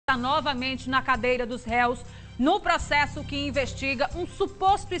está novamente na cadeira dos réus no processo que investiga um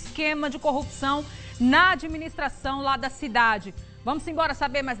suposto esquema de corrupção na administração lá da cidade. Vamos embora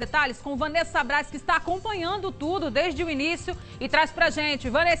saber mais detalhes com Vanessa Braz, que está acompanhando tudo desde o início e traz pra gente.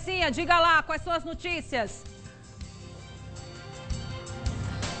 Vanessinha, diga lá, quais são as notícias?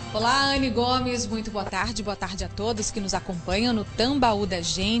 Olá, Anne Gomes, muito boa tarde a todos que nos acompanham no Tambaú da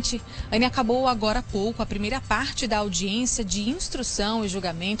Gente. Anne, acabou agora há pouco a primeira parte da audiência de instrução e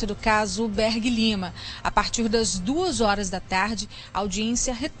julgamento do caso Berg Lima. A partir das 2 horas da tarde, a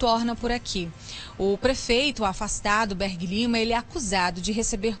audiência retorna por aqui. O prefeito afastado, Berg Lima, ele é acusado de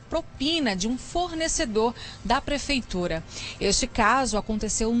receber propina de um fornecedor da prefeitura. Este caso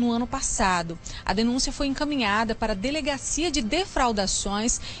aconteceu no ano passado. A denúncia foi encaminhada para a Delegacia de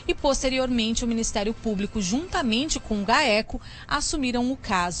Defraudações e, posteriormente, o Ministério Público, juntamente com o GAECO, assumiram o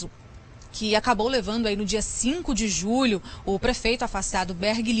caso, que acabou levando aí no dia 5 de julho o prefeito afastado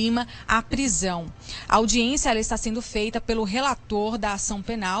Berg Lima à prisão. A audiência ela está sendo feita pelo relator da ação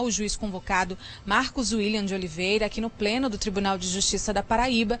penal, o juiz convocado Marcos William de Oliveira, aqui no pleno do Tribunal de Justiça da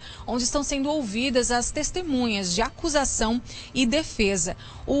Paraíba, onde estão sendo ouvidas as testemunhas de acusação e defesa.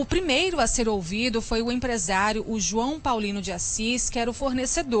 O primeiro a ser ouvido foi o empresário, o João Paulino de Assis, que era o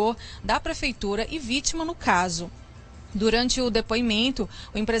fornecedor da prefeitura e vítima no caso. Durante o depoimento,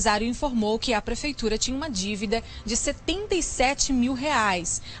 o empresário informou que a prefeitura tinha uma dívida de R$77 mil,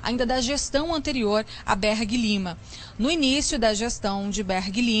 ainda da gestão anterior a Berg Lima. No início da gestão de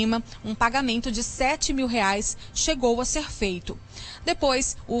Berg Lima, um pagamento de R$7 mil chegou a ser feito.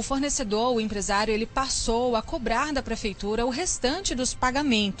 Depois, o fornecedor, o empresário, ele passou a cobrar da prefeitura o restante dos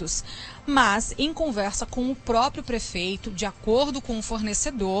pagamentos. Mas, em conversa com o próprio prefeito, de acordo com o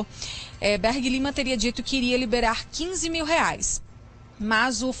fornecedor, Berg Lima teria dito que iria liberar R$15 mil.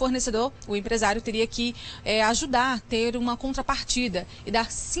 Mas o fornecedor, o empresário, teria que ajudar, ter uma contrapartida e dar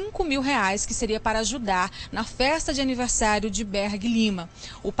R$5 mil, que seria para ajudar na festa de aniversário de Berg Lima.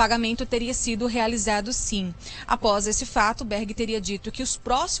 O pagamento teria sido realizado sim. Após esse fato, Berg teria dito que os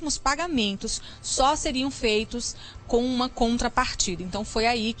próximos pagamentos só seriam feitos com uma contrapartida. Então foi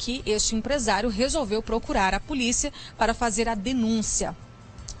aí que este empresário resolveu procurar a polícia para fazer a denúncia.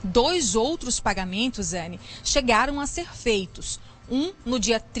 2 outros pagamentos, Anne, chegaram a ser feitos. Um no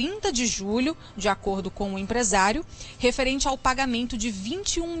dia 30 de julho, de acordo com o empresário, referente ao pagamento de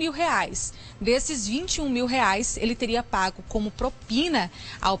R$21 mil. Desses R$21 mil, ele teria pago como propina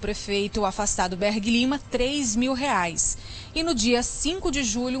ao prefeito afastado Berg Lima R$3 mil. E no dia 5 de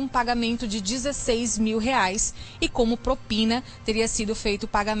julho, um pagamento de R$16 mil. E como propina, teria sido feito o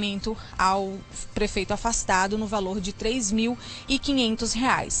pagamento ao prefeito afastado no valor de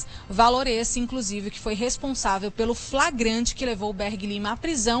R$3.500. Valor esse, inclusive, que foi responsável pelo flagrante que levou Berg Lima à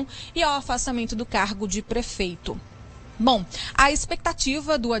prisão e ao afastamento do cargo de prefeito. Bom, a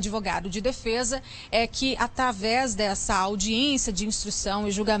expectativa do advogado de defesa é que, através dessa audiência de instrução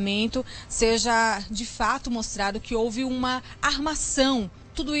e julgamento, seja de fato mostrado que houve uma armação,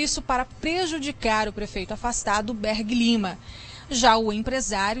 tudo isso para prejudicar o prefeito afastado Berg Lima. Já o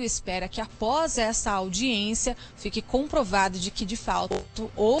empresário espera que, após essa audiência, fique comprovado de que, de fato,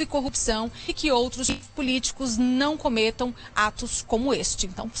 houve corrupção e que outros políticos não cometam atos como este.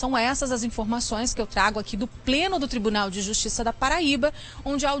 Então, são essas as informações que eu trago aqui do pleno do Tribunal de Justiça da Paraíba,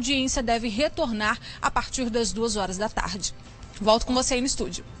 onde a audiência deve retornar a partir das 2 horas da tarde. Volto com você aí no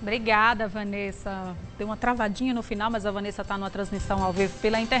estúdio. Obrigada, Vanessa. Deu uma travadinha no final, mas a Vanessa está numa transmissão ao vivo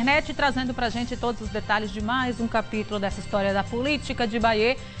pela internet, trazendo para a gente todos os detalhes de mais um capítulo dessa história da política de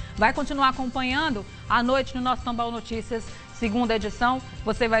Bayeux. Vai continuar acompanhando à noite no nosso Tambaú Notícias, 2ª edição.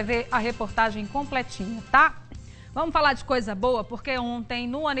 Você vai ver a reportagem completinha, tá? Vamos falar de coisa boa, porque ontem,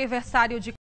 no aniversário de